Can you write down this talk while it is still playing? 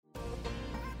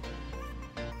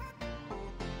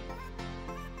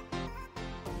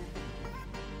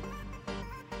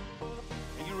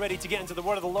ready to get into the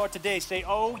word of the Lord today, say,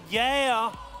 oh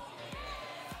yeah.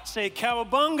 Say,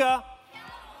 cowabunga.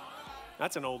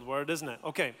 That's an old word, isn't it?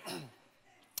 Okay.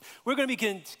 We're going to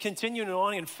be continuing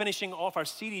on and finishing off our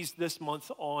series this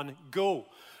month on Go.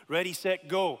 Ready, set,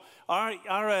 go.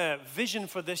 Our vision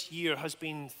for this year has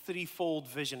been threefold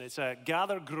vision. It's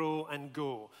gather, grow, and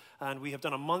go. And we have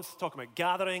done a month talking about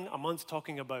gathering, a month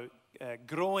talking about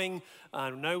growing,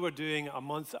 and now we're doing a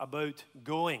month about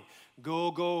going.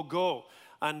 Go, go, go.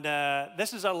 And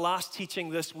this is our last teaching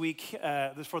this week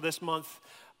for this month.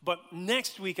 But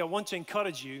next week, I want to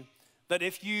encourage you that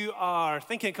if you are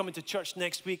thinking of coming to church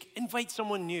next week, invite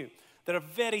someone new. There are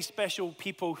very special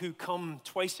people who come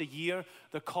twice a year.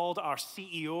 They're called our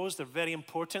CEOs. They're very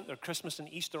important. They're Christmas and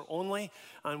Easter only,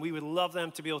 and we would love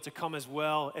them to be able to come as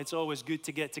well. It's always good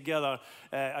to get together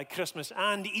at Christmas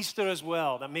and Easter as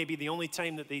well. That may be the only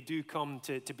time that they do come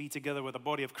to be together with the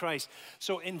body of Christ.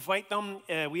 So invite them.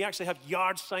 We actually have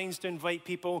yard signs to invite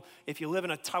people. If you live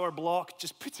in a tower block,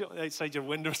 just put it outside your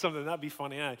window or something. That'd be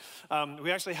funny, eh? We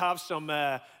actually have some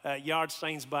yard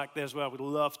signs back there as well. We'd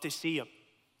love to see you.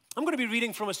 I'm going to be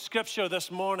reading from a scripture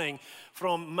this morning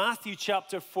from Matthew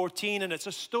chapter 14, and it's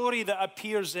a story that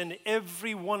appears in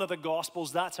every one of the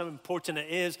Gospels. That's how important it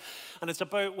is. And it's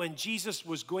about when Jesus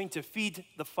was going to feed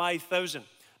the 5,000.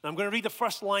 Now, I'm going to read the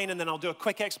first line, and then I'll do a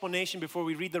quick explanation before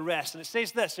we read the rest. And it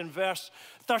says this in verse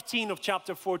 13 of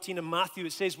chapter 14 of Matthew.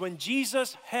 It says, when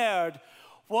Jesus heard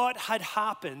what had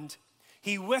happened,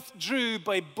 he withdrew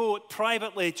by boat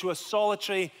privately to a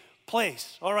solitary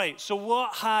place. All right, so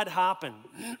what had happened?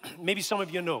 Maybe some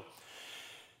of you know.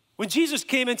 When Jesus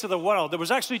came into the world, there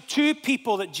was actually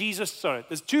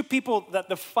there's two people that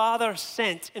the Father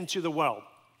sent into the world.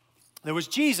 There was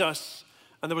Jesus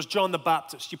and there was John the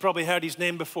Baptist. You probably heard his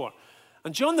name before.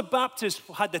 And John the Baptist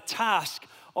had the task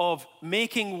of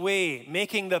making way,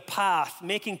 making the path,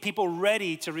 making people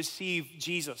ready to receive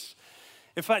Jesus.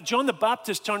 In fact, John the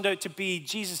Baptist turned out to be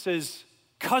Jesus'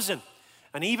 cousin.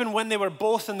 And even when they were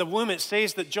both in the womb, it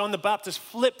says that John the Baptist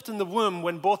flipped in the womb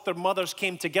when both their mothers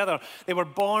came together. They were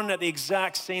born at the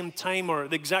exact same time or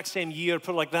the exact same year,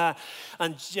 put it like that.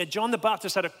 And John the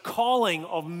Baptist had a calling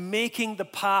of making the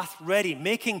path ready,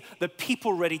 making the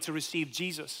people ready to receive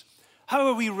Jesus. How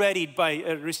are we ready by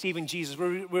receiving Jesus?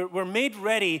 We're made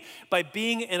ready by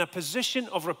being in a position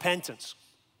of repentance.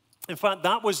 In fact,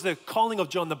 that was the calling of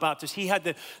John the Baptist. He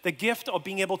had the gift of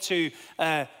being able to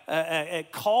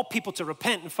call people to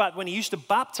repent. In fact, when he used to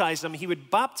baptize them, he would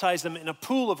baptize them in a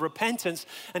pool of repentance,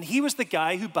 and he was the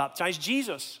guy who baptized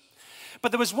Jesus.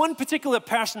 But there was one particular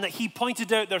person that he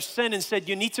pointed out their sin and said,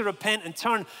 you need to repent and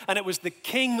turn, and it was the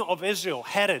king of Israel,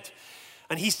 Herod.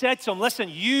 And he said to him, listen,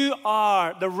 you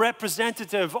are the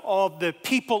representative of the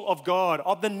people of God,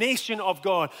 of the nation of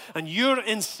God, and you're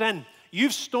in sin.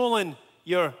 You've stolen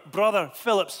your brother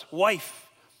Philip's wife.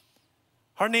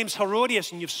 Her name's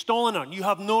Herodias, and you've stolen her, and you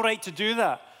have no right to do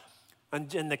that.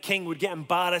 And the king would get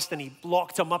embarrassed, and he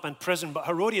locked him up in prison. But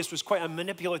Herodias was quite a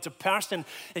manipulative person,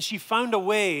 and she found a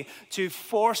way to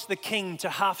force the king to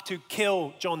have to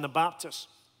kill John the Baptist.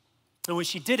 And when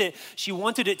she did it, she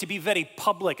wanted it to be very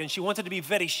public, and she wanted to be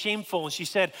very shameful. And she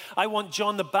said, I want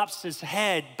John the Baptist's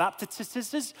head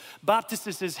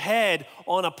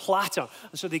on a platter.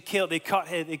 And so they killed him,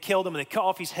 and they cut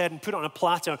off his head and put it on a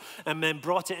platter and then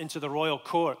brought it into the royal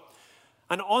court.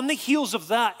 And on the heels of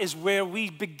that is where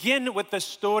we begin with this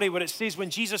story where it says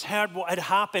when Jesus heard what had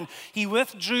happened, he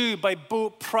withdrew by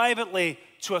boat privately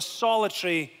to a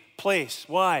solitary place.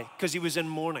 Why? Because he was in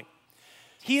mourning.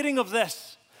 Hearing of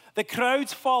this, the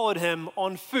crowds followed him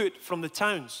on foot from the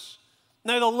towns.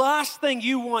 Now, the last thing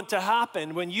you want to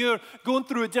happen when you're going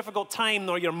through a difficult time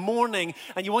or you're mourning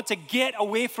and you want to get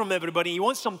away from everybody, you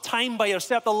want some time by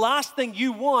yourself, the last thing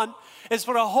you want is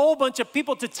for a whole bunch of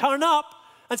people to turn up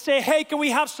and say, hey, can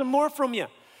we have some more from you?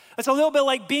 It's a little bit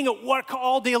like being at work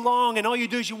all day long, and all you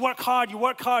do is you work hard, and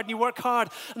you work hard.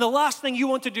 And the last thing you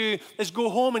want to do is go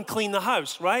home and clean the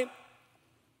house, right?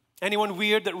 Anyone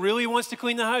weird that really wants to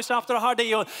clean the house after a hard day?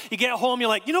 You get home, you're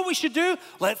like, you know what we should do?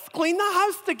 Let's clean the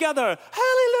house together.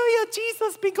 Hallelujah,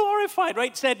 Jesus be glorified,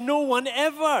 right? Said no one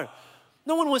ever.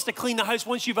 No one wants to clean the house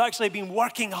once you've actually been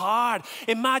working hard.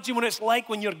 Imagine what it's like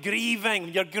when you're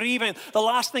grieving. The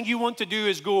last thing you want to do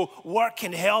is go work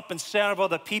and help and serve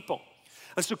other people.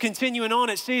 And so continuing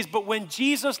on, it says, but when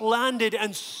Jesus landed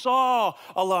and saw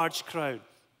a large crowd,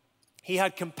 he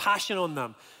had compassion on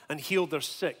them and healed their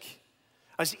sick.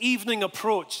 As evening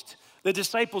approached, the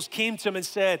disciples came to him and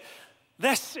said,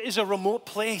 this is a remote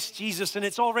place, Jesus, and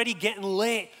it's already getting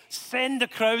late. Send the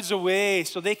crowds away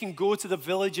so they can go to the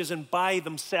villages and buy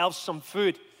themselves some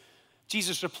food.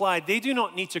 Jesus replied, they do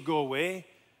not need to go away.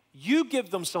 You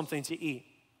give them something to eat.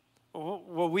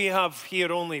 Well, we have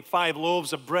here only 5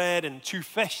 loaves of bread and 2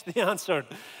 fish, they answered.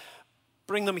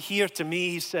 Bring them here to me,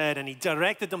 he said, and he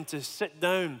directed them to sit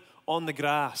down on the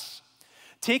grass.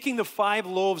 Taking the 5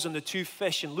 loaves and the 2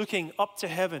 fish and looking up to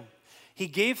heaven, he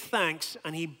gave thanks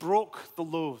and he broke the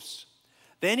loaves.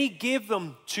 Then he gave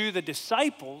them to the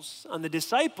disciples, and the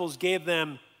disciples gave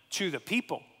them to the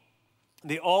people.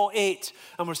 They all ate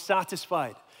and were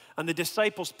satisfied. And the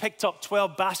disciples picked up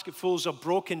 12 basketfuls of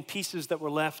broken pieces that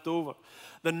were left over.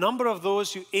 The number of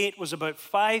those who ate was about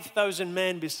 5,000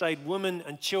 men beside women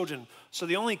and children. So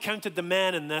they only counted the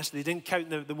men in this. They didn't count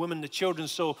the women and the children.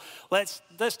 So let's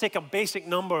take a basic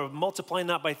number, multiplying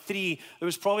that by 3. There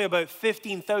was probably about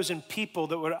 15,000 people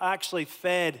that were actually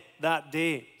fed that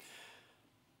day.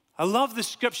 I love the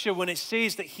scripture when it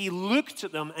says that he looked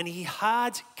at them and he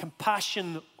had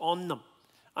compassion on them.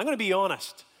 I'm going to be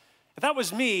honest. If that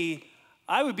was me,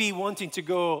 I would be wanting to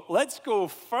go, let's go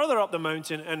further up the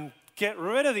mountain and get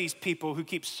rid of these people who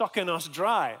keep sucking us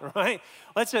dry, right?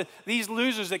 These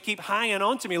losers that keep hanging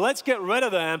on to me, let's get rid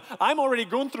of them. I'm already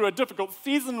going through a difficult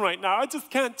season right now. I just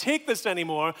can't take this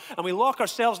anymore. And we lock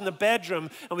ourselves in the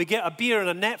bedroom and we get a beer and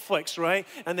a Netflix, right?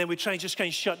 And then we try and just kind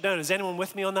of shut down. Is anyone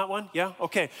with me on that one? Yeah?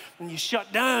 Okay. And you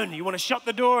shut down. You want to shut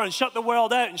the door and shut the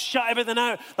world out and shut everything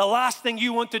out. The last thing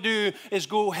you want to do is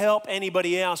go help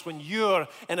anybody else when you're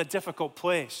in a difficult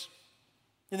place.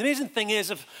 And the amazing thing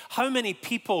is of how many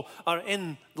people are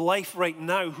in life right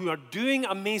now who are doing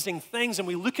amazing things, and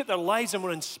we look at their lives and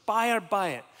we're inspired by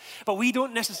it. But we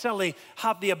don't necessarily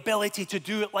have the ability to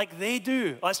do it like they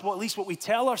do. That's at least what we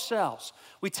tell ourselves.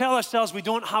 We tell ourselves we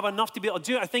don't have enough to be able to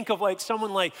do it. I think of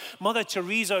someone like Mother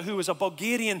Teresa, who was a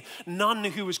Bulgarian nun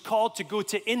who was called to go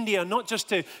to India, not just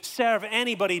to serve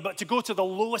anybody, but to go to the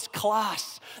lowest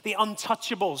class, the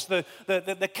untouchables,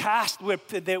 the caste where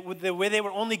they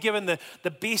were only given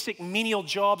the basic menial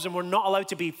jobs and were not allowed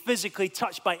to be physically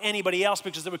touched by anybody else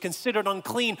because they were considered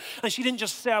unclean. And she didn't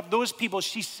just serve those people,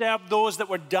 she served those that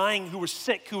were dying, who were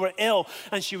sick, who were ill,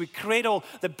 and she would cradle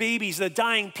the babies, the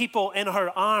dying people in her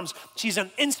arms. She's an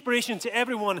inspiration to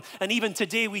everyone, and even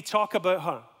today we talk about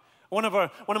her. One of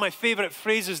my favorite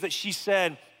phrases that she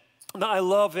said that I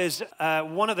love is,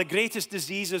 one of the greatest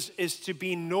diseases is to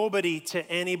be nobody to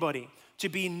anybody. To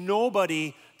be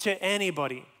nobody to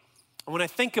anybody. And when I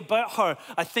think about her,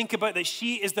 I think about that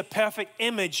she is the perfect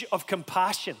image of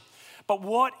compassion. But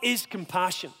what is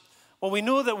compassion? Well, we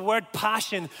know that word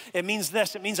passion, it means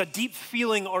this. It means a deep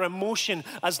feeling or emotion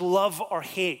as love or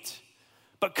hate.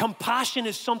 But compassion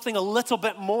is something a little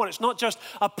bit more. It's not just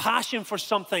a passion for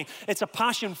something. It's a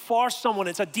passion for someone.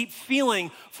 It's a deep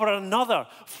feeling for another,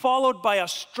 followed by a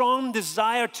strong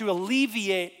desire to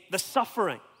alleviate the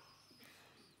suffering.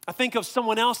 I think of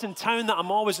someone else in town that I'm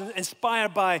always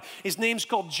inspired by. His name's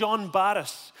called John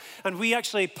Barris. And we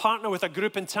actually partner with a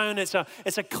group in town. It's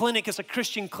a clinic, it's a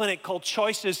Christian clinic called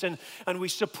Choices. And we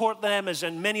support them,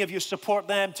 and many of you support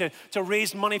them, to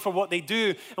raise money for what they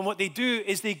do. And what they do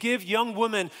is they give young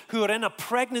women who are in a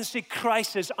pregnancy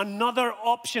crisis another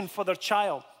option for their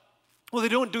child. What they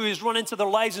don't do is run into their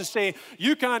lives and say,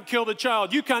 you can't kill the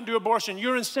child, you can't do abortion,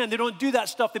 you're in sin. They don't do that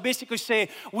stuff. They basically say,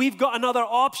 we've got another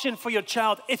option for your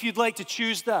child if you'd like to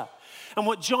choose that. And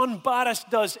what John Barris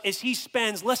does is he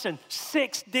spends,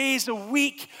 6 days a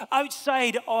week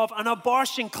outside of an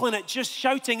abortion clinic just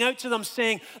shouting out to them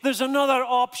saying, there's another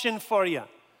option for you.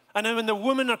 And then when the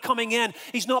women are coming in,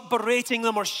 he's not berating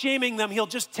them or shaming them. He'll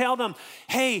just tell them,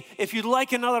 hey, if you'd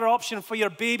like another option for your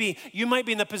baby, you might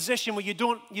be in the position where you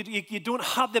don't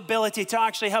have the ability to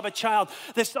actually have a child.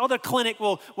 This other clinic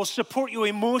will support you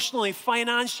emotionally,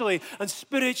 financially, and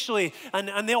spiritually,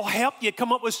 and they'll help you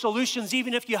come up with solutions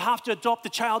even if you have to adopt the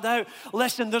child out.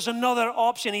 Listen, there's another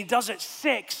option. He does it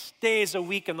 6 days a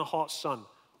week in the hot sun.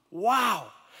 Wow.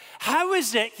 How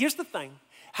is it, here's the thing,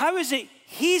 how is it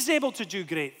he's able to do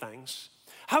great things?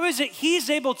 How is it he's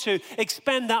able to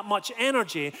expend that much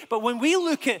energy? But when we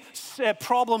look at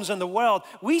problems in the world,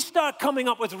 we start coming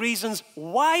up with reasons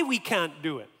why we can't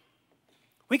do it.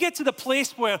 We get to the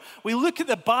place where we look at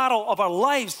the battle of our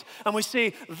lives and we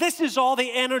say, this is all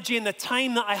the energy and the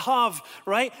time that I have,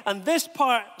 right? And this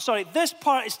part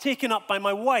is taken up by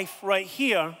my wife right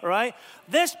here, right?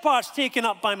 This part's taken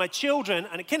up by my children,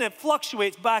 and it kind of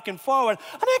fluctuates back and forward,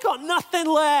 and I got nothing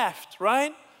left,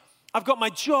 right? I've got my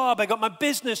job, I got my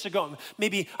business,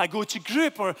 maybe I go to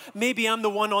group, or maybe I'm the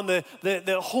one on the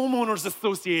homeowners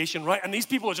association, right? And these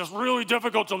people are just really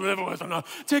difficult to live with, and it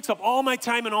takes up all my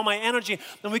time and all my energy.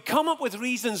 And we come up with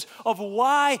reasons of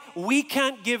why we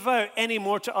can't give out any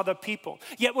more to other people.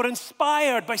 Yet we're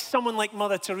inspired by someone like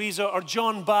Mother Teresa or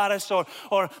John Barris or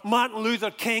Martin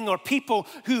Luther King, or people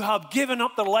who have given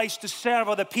up their lives to serve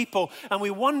other people. And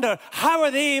we wonder, how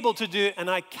are they able to do it and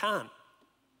I can't?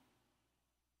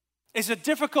 It's a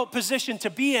difficult position to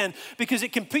be in, because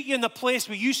it can put you in the place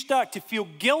where you start to feel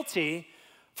guilty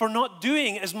for not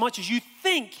doing as much as you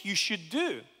think you should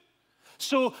do.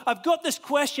 So I've got this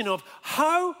question of,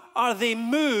 how are they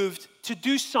moved to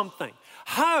do something?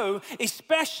 How,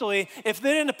 especially if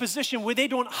they're in a position where they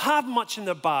don't have much in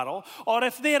their battle, or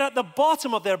if they're at the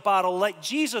bottom of their battle like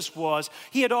Jesus was.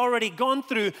 He had already gone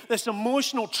through this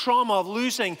emotional trauma of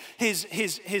losing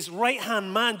his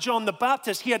right-hand man, John the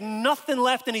Baptist. He had nothing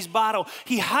left in his battle.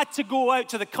 He had to go out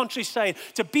to the countryside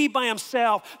to be by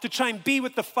himself, to try and be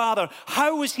with the Father.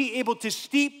 How was he able to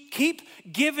keep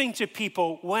giving to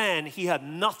people when he had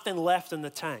nothing left in the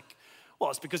tank? Well,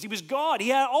 it's because he was God.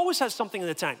 He always has something in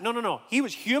the tank. No. He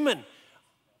was human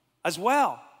as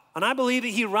well. And I believe that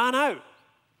he ran out.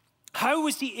 How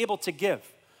was he able to give?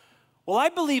 Well, I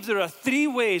believe there are 3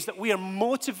 ways that we are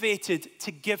motivated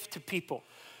to give to people.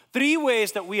 3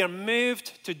 ways that we are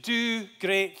moved to do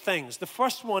great things. The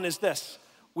first one is this: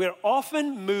 we're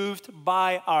often moved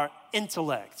by our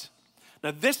intellect. Now,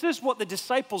 this is what the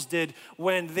disciples did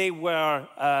when they were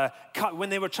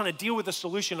trying to deal with the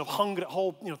solution of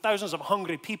thousands of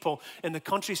hungry people in the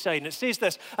countryside. And it says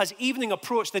this: as evening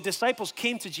approached, the disciples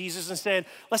came to Jesus and said,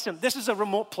 "Listen, this is a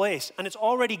remote place, and it's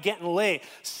already getting late.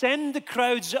 Send the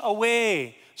crowds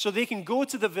away so they can go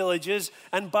to the villages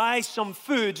and buy some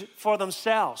food for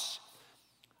themselves."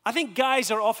 I think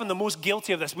guys are often the most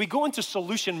guilty of this. We go into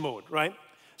solution mode, right?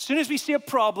 As soon as we see a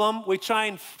problem, we try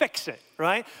and fix it,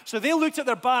 right? So they looked at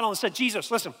their battle and said,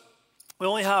 "Jesus, listen, we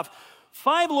only have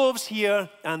 5 loaves here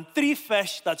and 3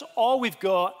 fish. That's all we've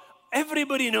got.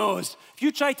 Everybody knows if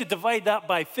you try to divide that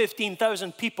by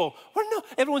 15,000 people,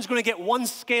 everyone's going to get 1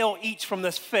 scale each from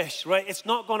this fish, right? It's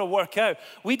not going to work out.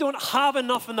 We don't have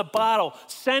enough in the battle.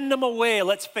 Send them away.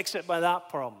 Let's fix it by that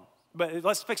problem. But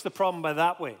let's fix the problem by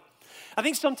that way." I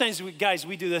think sometimes,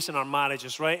 we do this in our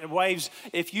marriages, right? Wives,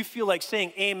 if you feel like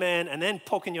saying amen and then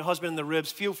poking your husband in the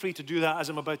ribs, feel free to do that as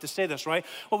I'm about to say this, right?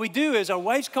 What we do is our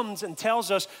wives comes and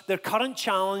tells us their current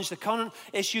challenge, the current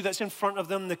issue that's in front of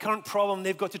them, the current problem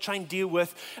they've got to try and deal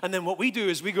with. And then what we do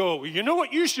is we go, "Well, you know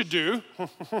what you should do?"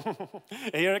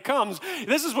 Here it comes.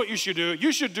 "This is what you should do.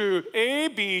 You should do A,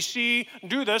 B, C,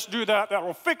 do this, do that. That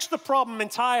will fix the problem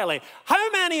entirely."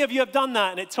 How many of you have done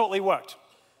that and it totally worked?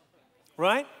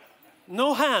 Right?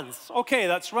 No hands. Okay,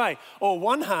 that's right. Oh,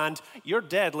 1 hand. You're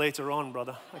dead later on,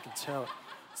 brother. I can tell it.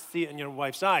 See it in your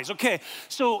wife's eyes. Okay,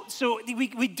 so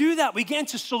we do that. We get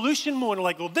into solution mode and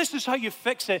like, "Well, this is how you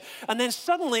fix it." And then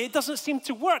suddenly it doesn't seem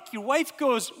to work. Your wife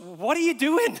goes, "What are you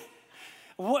doing?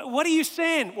 What are you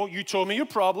saying?" "Well, you told me your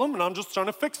problem and I'm just trying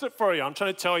to fix it for you. I'm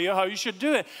trying to tell you how you should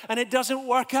do it." And it doesn't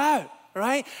work out.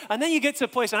 Right? And then you get to a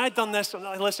place, and I had done this, and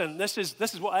listen, this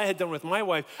is what I had done with my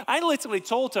wife. I literally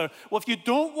told her, "Well, if you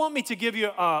don't want me to give you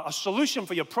a solution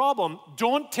for your problem,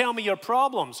 don't tell me your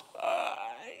problems." I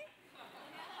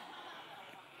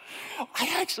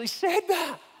actually said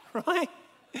that, right?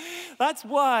 That's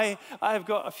why I've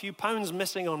got a few pounds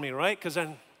missing on me, right? Because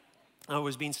I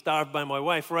was being starved by my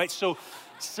wife, right? So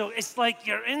it's like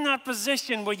you're in that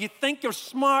position where you think you're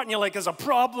smart and you're like, "There's a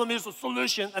problem, here's a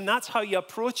solution," and that's how you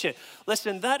approach it.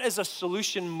 Listen, that is a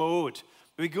solution mode.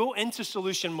 We go into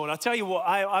solution mode. I'll tell you what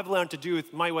I've learned to do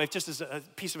with my wife, just as a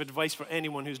piece of advice for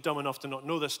anyone who's dumb enough to not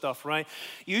know this stuff, right?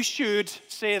 You should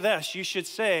say this. You should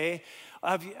say,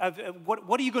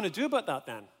 what are you going to do about that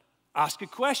then? Ask a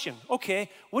question. Okay,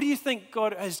 what do you think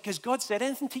has God said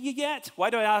anything to you yet? Why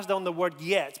do I ask down the word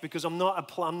yet? Because I'm not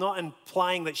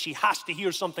implying that she has to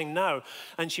hear something now,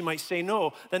 and she might say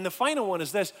no. Then the final one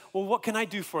is this: well, what can I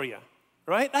do for you?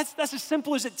 Right? That's as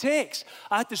simple as it takes.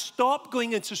 I had to stop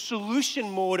going into solution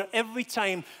mode every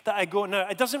time that I go. Now,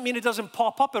 it doesn't mean it doesn't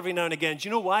pop up every now and again. Do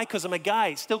you know why? Because I'm a guy.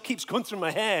 It still keeps going through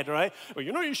my head, right? "Well,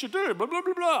 you know what you should do, blah, blah,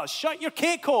 blah, blah." Shut your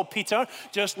cake hole, Peter.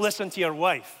 Just listen to your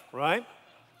wife, right?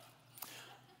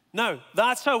 Now,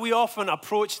 that's how we often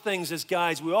approach things as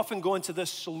guys. We often go into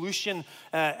this solution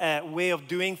way of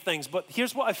doing things. But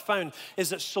here's what I've found, is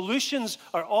that solutions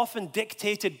are often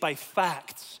dictated by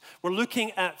facts. We're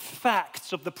looking at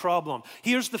facts of the problem.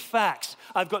 Here's the facts.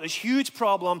 I've got this huge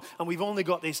problem, and we've only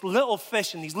got these little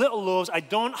fish and these little loaves. I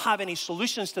don't have any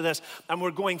solutions to this. And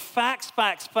we're going facts,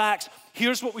 facts, facts.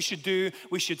 Here's what we should do.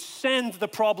 We should send the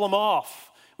problem off.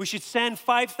 We should send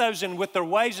 5,000 with their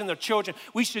wives and their children.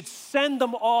 We should send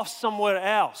them off somewhere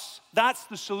else. That's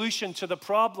the solution to the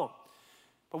problem.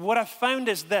 But what I've found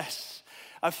is this.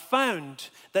 I've found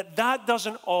that that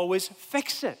doesn't always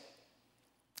fix it.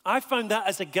 I found that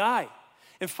as a guy.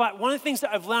 In fact, one of the things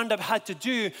that I've learned I've had to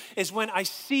do is when I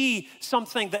see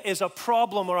something that is a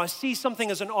problem or I see something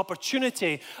as an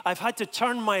opportunity, I've had to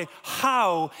turn my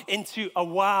how into a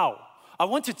wow. I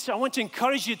want to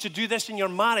encourage you to do this in your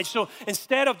marriage. So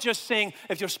instead of just saying,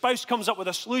 if your spouse comes up with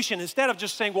a solution, instead of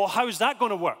just saying, well, how is that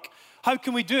going to work? How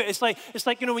can we do it? It's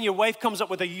like when your wife comes up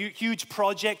with a huge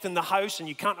project in the house and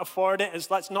you can't afford it.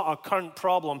 That's not a current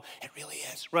problem. It really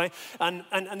is, right? And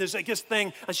there's like this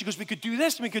thing, and she goes, we could do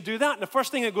this and we could do that. And the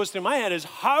first thing that goes through my head is,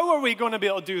 how are we going to be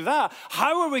able to do that?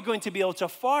 How are we going to be able to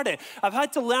afford it? I've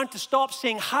had to learn to stop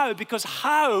saying how, because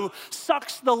how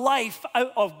sucks the life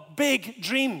out of big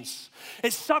dreams.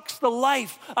 It sucks the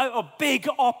life out of big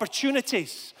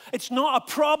opportunities. It's not a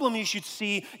problem you should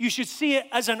see. You should see it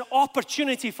as an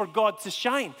opportunity for God to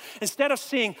shine. Instead of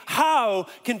saying how,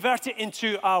 convert it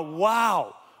into a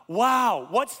wow. Wow,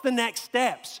 what's the next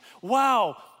steps?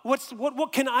 Wow,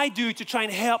 what can I do to try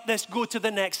and help this go to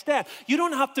the next step? You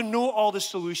don't have to know all the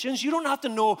solutions. You don't have to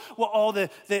know what all the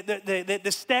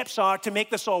steps are to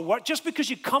make this all work. Just because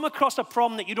you come across a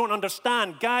problem that you don't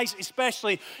understand, guys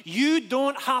especially, you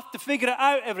don't have to figure it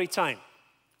out every time.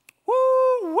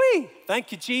 Woo-wee!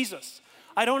 Thank you, Jesus.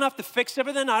 I don't have to fix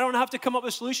everything. I don't have to come up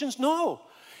with solutions. No.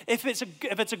 If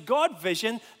it's a God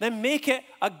vision, then make it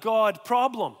a God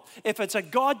problem. If it's a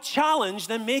God challenge,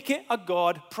 then make it a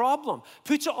God problem.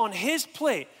 Put it on His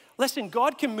plate. Listen,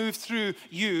 God can move through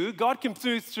you. God can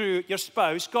move through your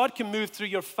spouse. God can move through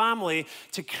your family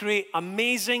to create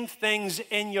amazing things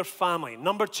in your family.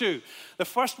 Number 2, the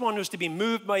first one was to be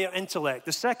moved by your intellect.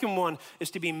 The second one is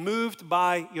to be moved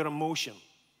by your emotion.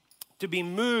 To be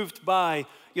moved by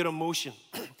your emotion.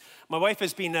 My wife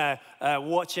has been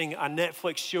watching a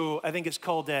Netflix show, I think it's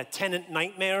called Tenant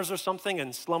Nightmares or something,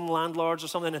 and Slum Landlords or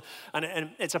something, and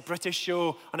it's a British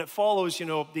show, and it follows,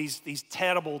 these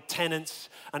terrible tenants,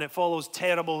 and it follows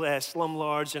terrible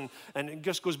slumlords, and it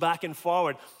just goes back and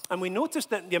forward. And we noticed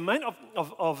that the amount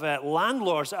of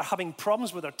landlords that are having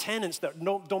problems with their tenants that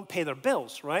don't pay their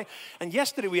bills, right? And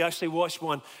yesterday we actually watched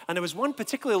one, and there was one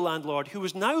particular landlord who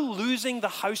was now losing the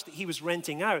house that he was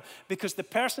renting out because the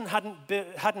person hadn't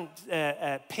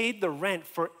paid the rent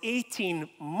for 18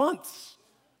 months,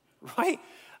 right?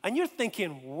 And you're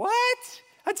thinking, what?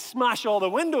 I'd smash all the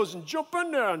windows and jump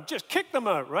in there and just kick them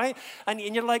out, right? And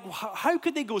you're like, how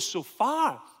could they go so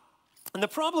far? And the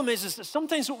problem is that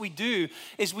sometimes what we do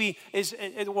is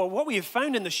what we have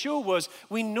found in the show was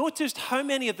we noticed how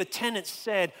many of the tenants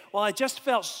said, well, I just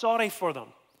felt sorry for them.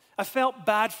 I felt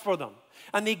bad for them.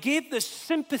 And they gave this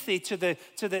sympathy to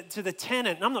the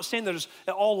tenant. And I'm not saying that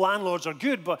all landlords are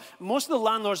good, but most of the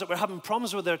landlords that were having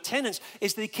problems with their tenants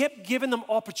is they kept giving them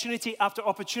opportunity after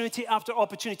opportunity after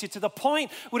opportunity to the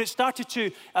point where it started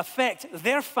to affect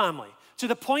their family, to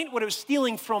the point where it was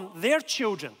stealing from their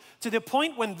children, to the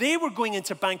point when they were going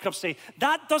into bankruptcy.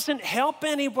 That doesn't help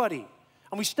anybody.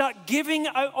 And we start giving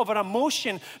out of our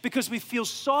emotion because we feel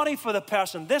sorry for the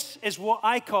person. This is what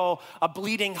I call a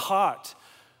bleeding heart.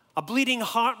 A bleeding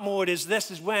heart mode is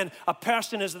when a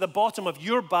person is at the bottom of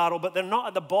your barrel, but they're not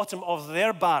at the bottom of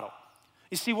their barrel.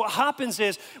 You see, what happens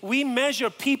is we measure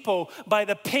people by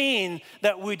the pain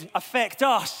that would affect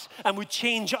us and would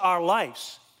change our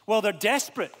lives. Well, they're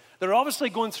desperate. They're obviously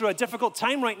going through a difficult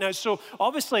time right now, so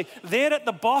obviously they're at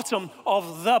the bottom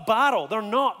of the barrel.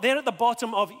 They're at the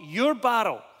bottom of your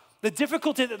barrel. The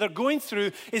difficulty that they're going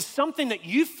through is something that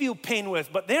you feel pain with,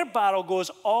 but their barrel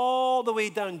goes all the way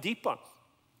down deeper.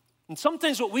 And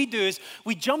sometimes what we do is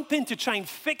we jump in to try and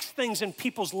fix things in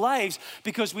people's lives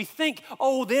because we think,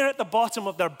 oh, they're at the bottom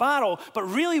of their barrel. But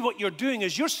really what you're doing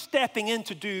is you're stepping in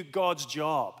to do God's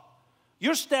job.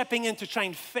 You're stepping in to try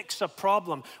and fix a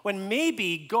problem when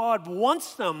maybe God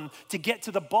wants them to get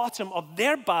to the bottom of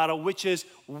their barrel, which is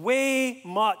way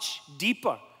much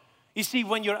deeper. You see,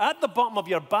 when you're at the bottom of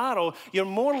your barrel, you're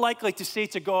more likely to say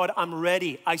to God, I'm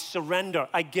ready, I surrender,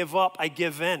 I give up, I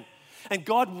give in. And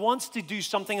God wants to do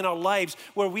something in our lives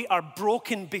where we are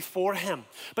broken before Him.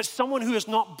 But someone who is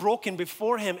not broken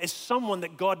before Him is someone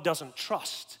that God doesn't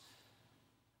trust.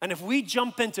 And if we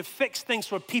jump in to fix things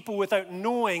for people without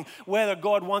knowing whether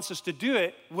God wants us to do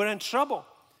it, we're in trouble.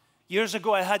 Years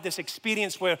ago, I had this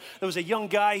experience where there was a young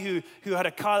guy who had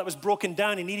a car that was broken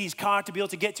down. He needed his car to be able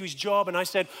to get to his job. And I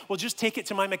said, well, just take it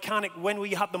to my mechanic. When will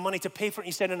you have the money to pay for it? And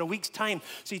he said, in a week's time.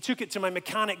 So he took it to my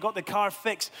mechanic, got the car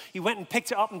fixed. He went and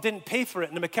picked it up and didn't pay for it.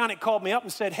 And the mechanic called me up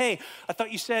and said, hey, I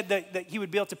thought you said that he would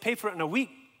be able to pay for it in a week.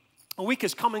 A week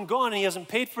has come and gone, and he hasn't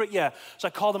paid for it yet. So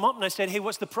I called him up, and I said, hey,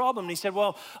 what's the problem? And he said,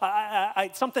 well,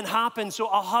 something happened, so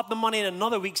I'll have the money in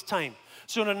another week's time.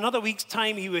 So in another week's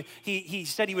time, he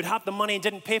said he would have the money and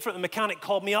didn't pay for it. The mechanic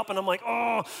called me up, and I'm like,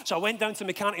 oh. So I went down to the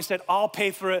mechanic and said, I'll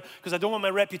pay for it because I don't want my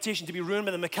reputation to be ruined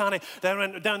by the mechanic. Then I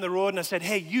went down the road, and I said,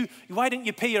 hey, why didn't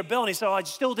you pay your bill? And he said, oh, I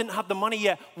still didn't have the money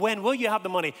yet. When will you have the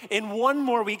money? In 1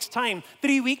 more week's time.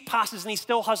 3 weeks passes, and he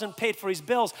still hasn't paid for his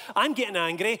bills. I'm getting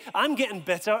angry. I'm getting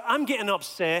bitter. I'm getting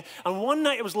upset. And one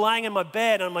night I was lying in my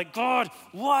bed, and I'm like, God,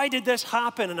 why did this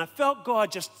happen? And I felt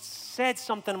God just said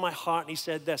something in my heart, and he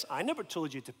said this, I never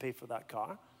told you to pay for that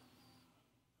car.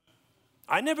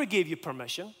 I never gave you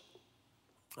permission.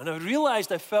 And I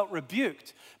realized I felt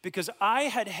rebuked because I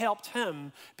had helped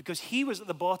him because he was at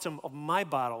the bottom of my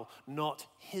battle, not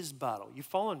his battle. You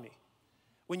following me?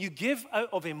 When you give out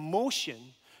of emotion,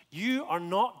 you are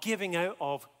not giving out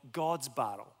of God's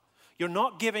battle. You're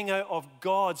not giving out of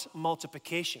God's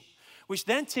multiplication. Which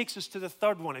then takes us to the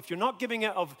third one. If you're not giving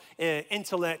out of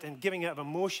intellect and giving out of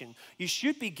emotion, you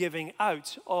should be giving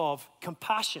out of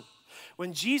compassion.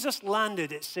 When Jesus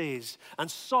landed, it says, and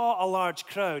saw a large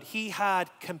crowd, he had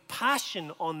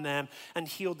compassion on them and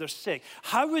healed their sick.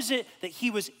 How was it that he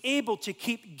was able to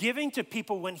keep giving to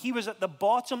people when he was at the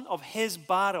bottom of his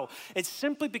battle? It's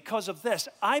simply because of this.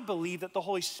 I believe that the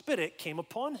Holy Spirit came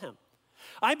upon him.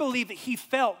 I believe that he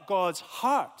felt God's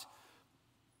heart.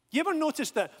 You ever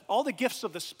notice that all the gifts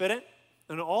of the Spirit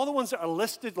and all the ones that are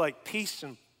listed like peace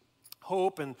and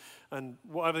hope and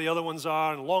whatever the other ones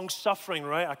are and long-suffering,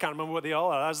 right? I can't remember what they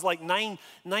all are. There's like nine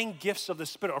gifts of the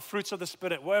Spirit or fruits of the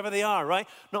Spirit, whatever they are, right?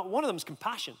 Not one of them is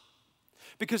compassion.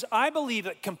 Because I believe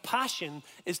that compassion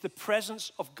is the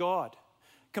presence of God.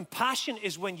 Compassion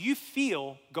is when you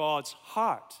feel God's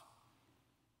heart.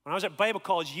 When I was at Bible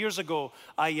college years ago,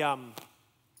 I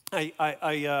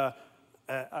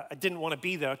didn't want to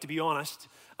be there, to be honest.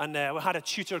 And we had a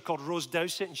tutor called Rose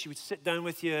Dowsett, and she would sit down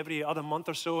with you every other month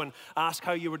or so and ask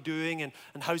how you were doing and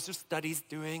how's your studies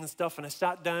doing and stuff. And I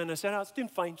sat down and I said, oh, it's doing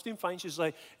fine, it's doing fine. She was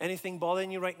like, anything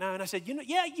bothering you right now? And I said,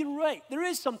 yeah, you're right. There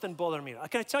is something bothering me.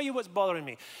 Can I tell you what's bothering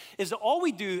me? Is that all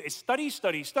we do is study,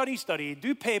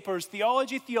 do papers,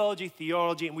 theology,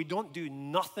 and we don't do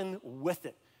nothing with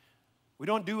it. We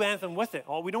don't do anything with it.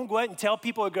 We don't go out and tell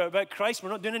people about Christ. We're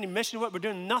not doing any mission work. We're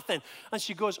doing nothing. And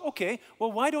she goes, okay,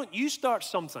 well, why don't you start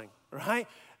something, right?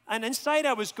 And inside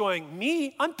I was going,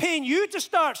 me? I'm paying you to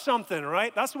start something,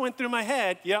 right? That's what went through my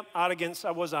head. Yep, arrogance. I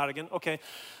was arrogant. Okay.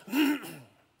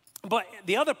 But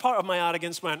the other part of my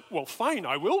arrogance went, well, fine,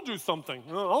 I will do something.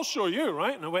 I'll show you,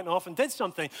 right? And I went off and did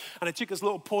something. And I took this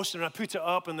little poster and I put it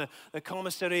up in the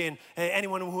commissary. And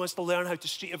anyone who wants to learn how to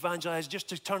street evangelize, just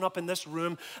to turn up in this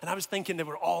room. And I was thinking they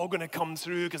were all going to come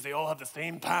through because they all have the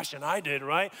same passion I did,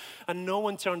 right? And no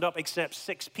one turned up except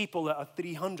 6 people out of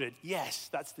 300. Yes,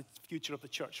 that's the future of the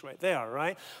church right there,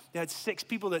 right? They had 6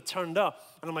 people that turned up.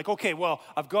 And I'm like, okay, well,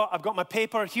 I've got my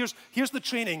paper. Here's the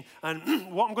training.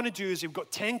 And what I'm going to do is you've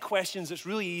got 10 questions. It's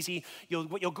really easy. You'll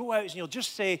go out and you'll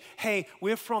just say, hey,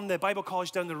 we're from the Bible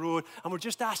college down the road, and we're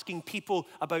just asking people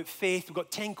about faith. We've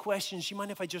got 10 questions. You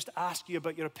mind if I just ask you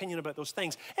about your opinion about those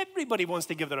things? Everybody wants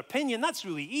to give their opinion. That's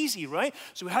really easy, right?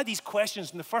 So we had these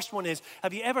questions, and the first one is,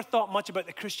 have you ever thought much about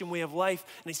the Christian way of life?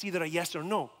 And it's either a yes or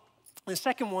no. The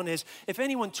second one is, if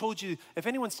anyone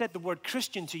said the word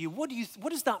Christian to you, what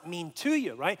does that mean to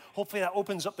you, right? Hopefully that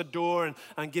opens up the door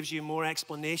and gives you more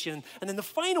explanation. And then the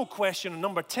final question,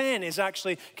 number 10, is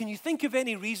actually, can you think of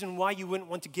any reason why you wouldn't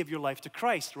want to give your life to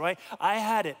Christ, right? I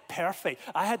had it perfect.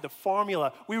 I had the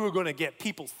formula. We were going to get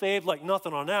people saved like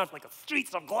nothing on earth, like the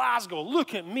streets of Glasgow.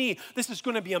 Look at me. This is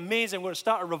going to be amazing. We're going to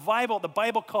start a revival at the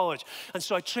Bible college. And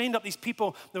so I trained up these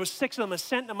people. There were 6 of them. I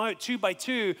sent them out 2 by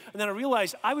 2. And then I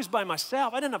realized I was by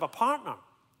myself. I didn't have a partner.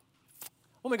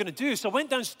 What am I going to do? So I went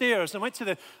downstairs and went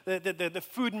to the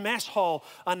food mess hall,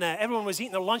 and everyone was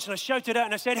eating their lunch, and I shouted out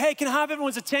and I said, hey, can I have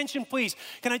everyone's attention, please?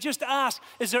 Can I just ask,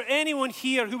 is there anyone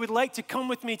here who would like to come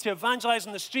with me to evangelize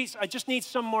on the streets? I just need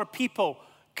some more people.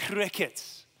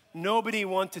 Crickets. Nobody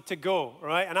wanted to go,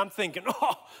 right? And I'm thinking,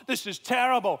 oh, this is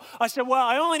terrible. I said, well,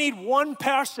 I only need one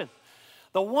person.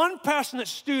 The one person that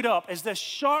stood up is this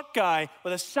short guy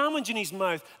with a sandwich in his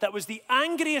mouth that was the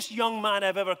angriest young man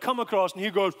I've ever come across. And he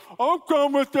goes, I'll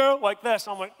come with you, like this.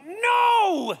 I'm like,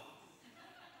 no!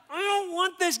 I don't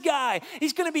want this guy.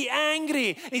 He's going to be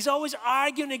angry. He's always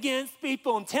arguing against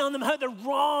people and telling them how they're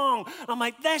wrong. I'm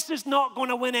like, this is not going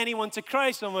to win anyone to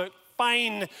Christ. I'm like,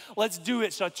 fine, let's do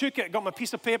it. So I took it, got my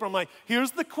piece of paper. I'm like,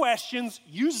 here's the questions.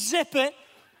 You zip it.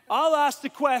 I'll ask the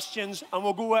questions, and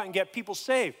we'll go out and get people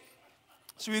saved.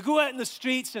 So we go out in the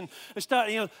streets and start,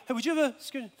 hey, would you have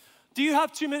do you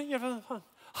have 2 minutes?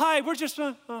 Hi, we're just,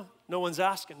 no one's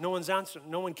asking, no one's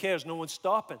answering, no one cares, no one's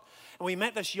stopping. And we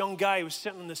met this young guy who was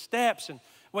sitting on the steps and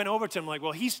went over to him like,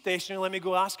 well, he's stationary, let me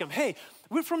go ask him. Hey,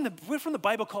 we're from the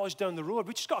Bible college down the road.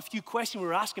 We just got a few questions. We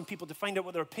were asking people to find out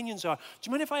what their opinions are. Do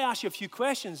you mind if I ask you a few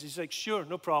questions? He's like, sure,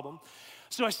 no problem.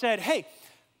 So I said, hey,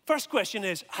 first question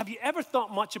is, have you ever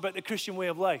thought much about the Christian way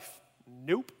of life?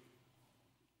 Nope.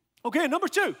 Okay, number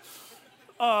 2.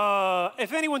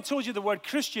 If anyone told you the word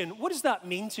Christian, what does that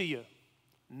mean to you?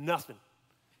 Nothing.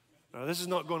 Now, this is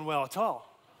not going well at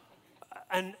all.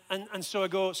 And so I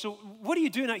go, so what are you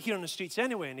doing out here on the streets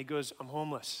anyway? And he goes, I'm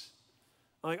homeless.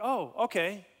 I'm like, oh,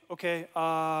 okay.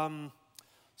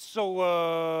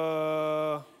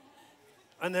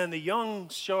 And then the young,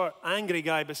 short, angry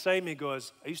guy beside me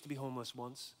goes, I used to be homeless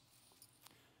once.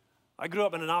 I grew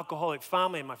up in an alcoholic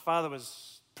family. My father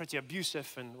was pretty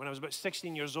abusive, and when I was about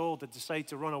 16 years old, I decided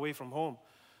to run away from home.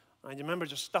 I remember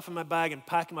just stuffing my bag and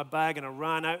packing my bag, and I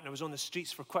ran out, and I was on the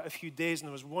streets for quite a few days, and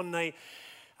there was one night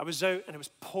I was out, and it was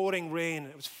pouring rain,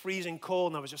 and it was freezing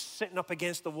cold, and I was just sitting up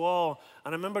against the wall,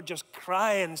 and I remember just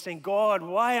crying and saying, God,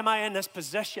 why am I in this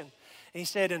position? And he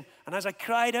said, and as I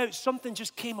cried out, something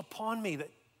just came upon me that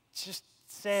just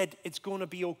said, it's going to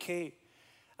be okay.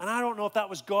 And I don't know if that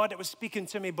was God that was speaking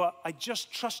to me, but I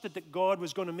just trusted that God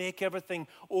was going to make everything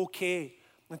okay.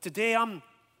 And today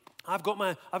I've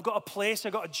got a place,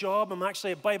 I've got a job, I'm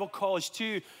actually at Bible college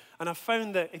too, and I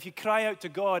found that if you cry out to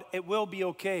God, it will be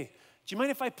okay. Do you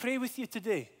mind if I pray with you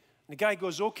today? And the guy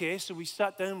goes, okay. So we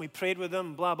sat down, we prayed with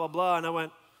him, blah, blah, blah, and I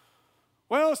went,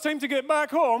 well, it's time to get back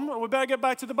home, and we better get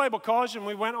back to the Bible college, and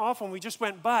we went off, and we just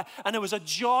went back, and there was a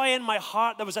joy in my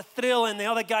heart, there was a thrill in the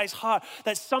other guy's heart,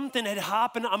 that something had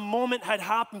happened, a moment had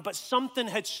happened, but something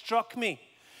had struck me.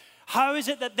 How is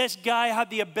it that this guy had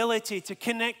the ability to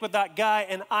connect with that guy,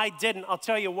 and I didn't? I'll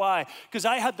tell you why. Because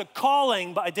I had the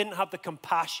calling, but I didn't have the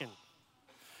compassion.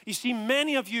 You see,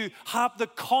 many of you have the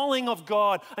calling of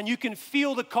God, and you can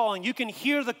feel the calling. You can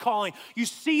hear the calling. You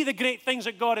see the great things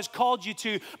that God has called you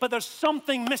to, but there's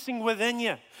something missing within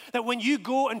you. That when you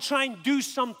go and try and do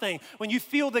something, when you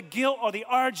feel the guilt or the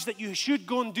urge that you should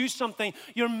go and do something,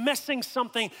 you're missing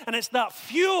something, and it's that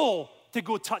fuel to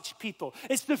go touch people.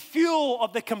 It's the fuel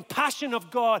of the compassion of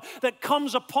God that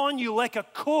comes upon you like a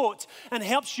coat and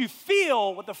helps you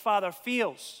feel what the Father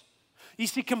feels. You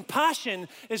see, compassion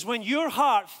is when your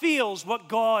heart feels what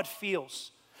God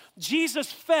feels.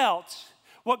 Jesus felt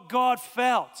what God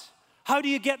felt. How do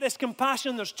you get this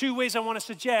compassion? There's 2 ways I want to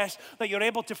suggest that you're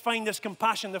able to find this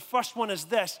compassion. The first one is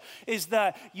this, is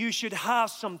that you should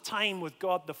have some time with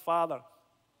God the Father.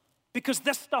 Because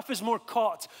this stuff is more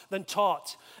caught than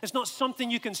taught. It's not something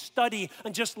you can study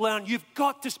and just learn. You've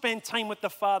got to spend time with the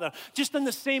Father. Just in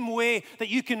the same way that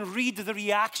you can read the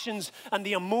reactions and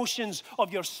the emotions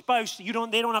of your spouse. They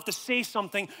don't have to say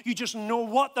something. You just know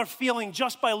what they're feeling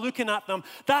just by looking at them.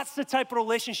 That's the type of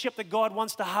relationship that God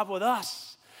wants to have with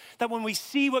us. That when we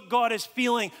see what God is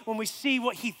feeling, when we see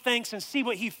what He thinks and see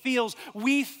what He feels,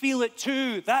 we feel it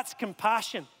too. That's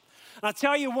compassion. And I'll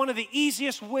tell you, one of the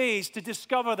easiest ways to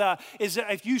discover that is that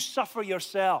if you suffer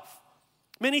yourself.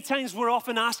 Many times we're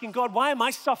often asking God, why am I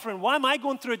suffering? Why am I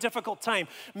going through a difficult time?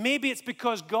 Maybe it's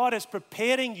because God is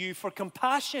preparing you for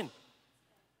compassion.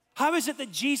 How is it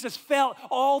that Jesus felt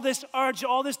all this urge,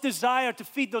 all this desire to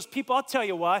feed those people? I'll tell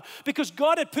you why. Because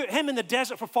God had put him in the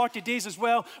desert for 40 days as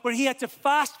well, where he had to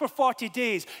fast for 40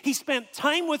 days. He spent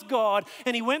time with God,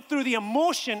 and he went through the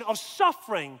emotion of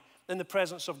suffering in the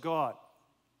presence of God.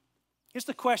 Here's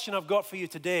the question I've got for you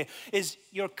today. Is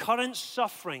your current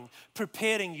suffering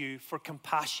preparing you for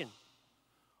compassion?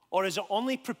 Or is it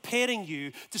only preparing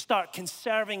you to start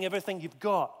conserving everything you've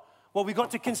got? Well, we've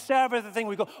got to conserve everything.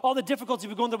 We've got all the difficulties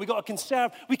we're going through. We've got to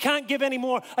conserve. We can't give any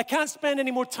more. I can't spend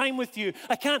any more time with you.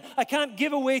 I can't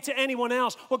give away to anyone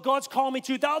else what God's called me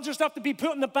to. That'll just have to be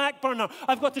put in the back burner.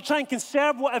 I've got to try and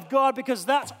conserve what I've got because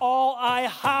that's all I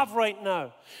have right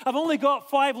now. I've only got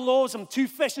 5 loaves and 2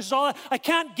 fish. This is all I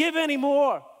can't give any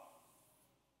more.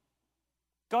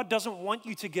 God doesn't want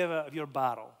you to give out of your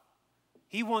battle.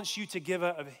 He wants you to give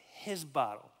out of his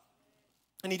battle.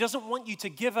 And he doesn't want you to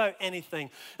give out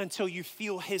anything until you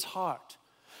feel his heart.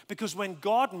 Because when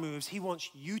God moves, he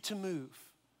wants you to move.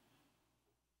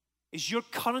 Is your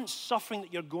current suffering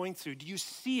that you're going through, do you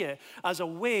see it as a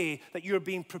way that you're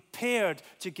being prepared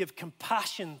to give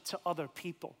compassion to other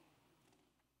people?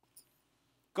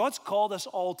 God's called us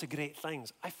all to great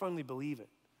things. I firmly believe it.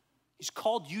 He's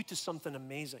called you to something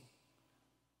amazing.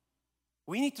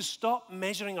 We need to stop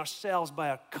measuring ourselves by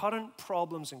our current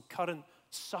problems and current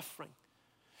suffering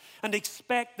and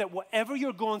expect that whatever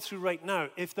you're going through right now,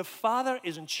 if the Father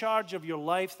is in charge of your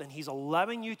life, then He's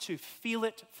allowing you to feel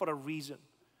it for a reason.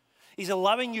 He's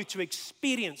allowing you to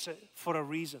experience it for a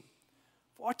reason.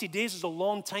 40 days is a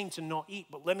long time to not eat,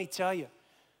 but let me tell you,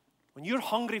 when you're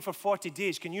hungry for 40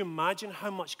 days, can you imagine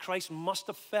how much Christ must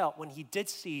have felt when He did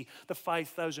see the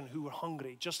 5,000 who were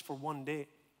hungry just for one day?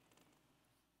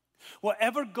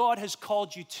 Whatever God has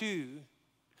called you to,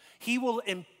 He will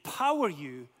empower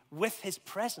you with His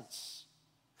presence.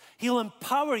 He'll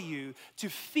empower you to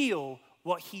feel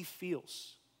what He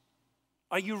feels.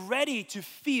 Are you ready to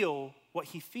feel what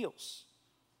He feels?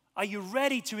 Are you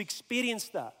ready to experience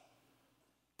that?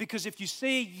 Because if you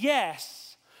say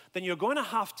yes, then you're going to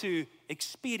have to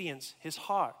experience His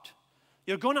heart.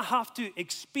 You're going to have to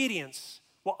experience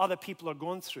what other people are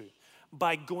going through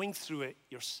by going through it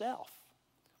yourself.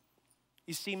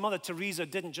 You see, Mother Teresa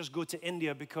didn't just go to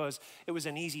India because it was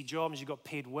an easy job and she got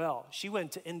paid well. She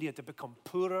went to India to become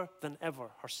poorer than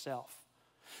ever herself.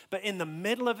 But in the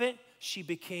middle of it, she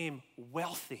became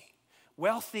wealthy.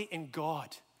 Wealthy in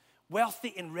God, wealthy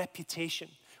in reputation,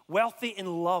 wealthy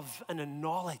in love and in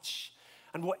knowledge.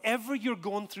 And whatever you're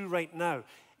going through right now,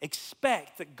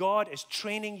 expect that God is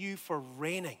training you for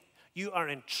reigning. You are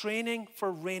in training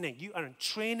for reigning. You are in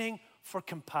training for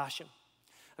compassion.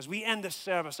 As we end this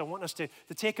service, I want us to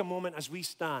take a moment as we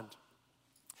stand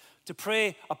to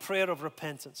pray a prayer of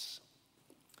repentance.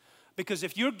 Because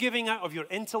if you're giving out of your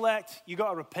intellect, you got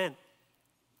to repent.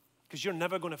 Because you're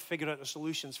never going to figure out the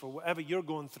solutions for whatever you're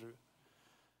going through.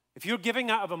 If you're giving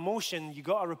out of emotion, you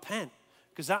got to repent.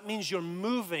 Because that means you're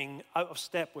moving out of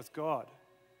step with God.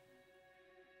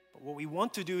 But what we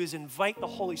want to do is invite the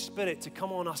Holy Spirit to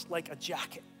come on us like a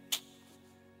jacket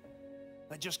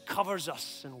that just covers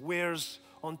us and wears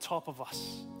on top of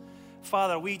us.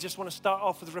 Father, we just want to start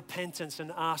off with repentance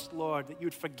and ask, Lord, that you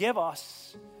would forgive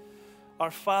us. Our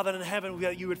Father in heaven,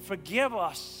 that you would forgive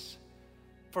us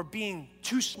for being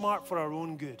too smart for our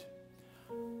own good,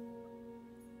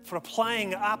 for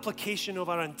applying application of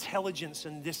our intelligence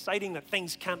and deciding that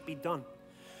things can't be done.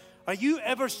 Are you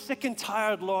ever sick and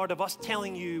tired, Lord, of us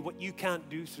telling you what you can't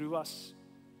do through us?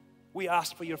 We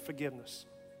ask for your forgiveness.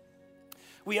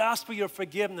 We ask for your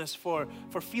forgiveness for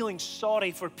feeling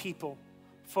sorry for people,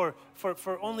 for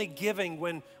only giving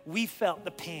when we felt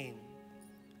the pain.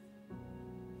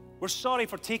 We're sorry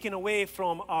for taking away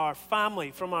from our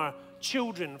family, from our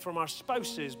children, from our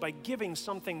spouses by giving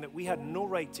something that we had no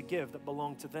right to give that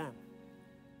belonged to them.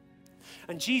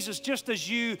 And Jesus, just as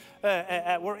you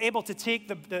were able to take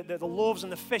the loaves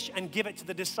and the fish and give it to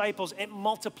the disciples, it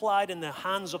multiplied in the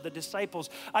hands of the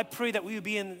disciples. I pray that we would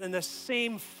be in the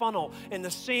same funnel, in the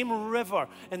same river,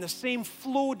 in the same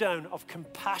flow down of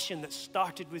compassion that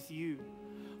started with you.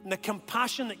 And the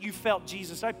compassion that you felt,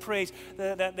 Jesus, I pray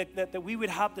that we would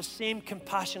have the same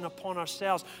compassion upon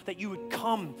ourselves, that you would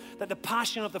come, that the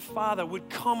passion of the Father would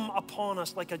come upon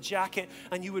us like a jacket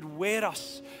and you would wear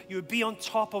us. You would be on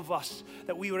top of us,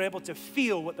 that we were able to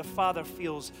feel what the Father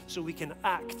feels so we can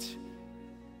act.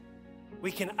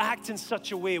 We can act in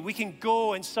such a way, we can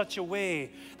go in such a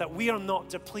way that we are not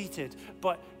depleted,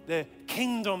 but the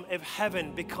kingdom of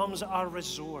heaven becomes our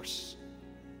resource.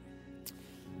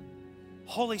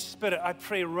 Holy Spirit, I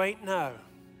pray right now,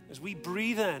 as we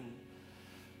breathe in,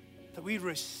 that we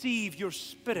receive your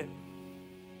Spirit,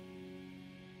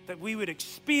 that we would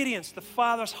experience the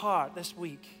Father's heart this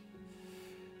week,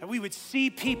 that we would see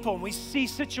people and we see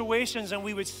situations and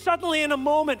we would suddenly in a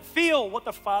moment feel what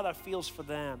the Father feels for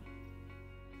them.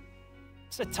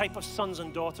 It's the type of sons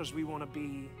and daughters we want to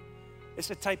be. It's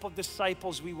the type of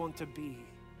disciples we want to be,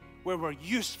 where we're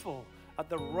useful at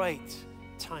the right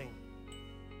time.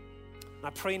 And I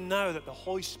pray now that the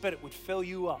Holy Spirit would fill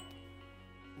you up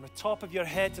from the top of your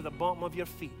head to the bottom of your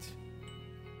feet.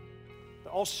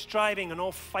 That all striving and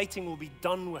all fighting will be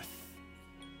done with.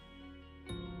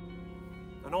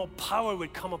 And all power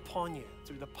would come upon you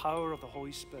through the power of the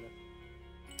Holy Spirit.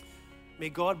 May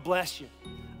God bless you,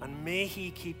 and may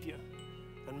He keep you,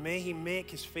 and may He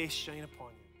make His face shine upon you.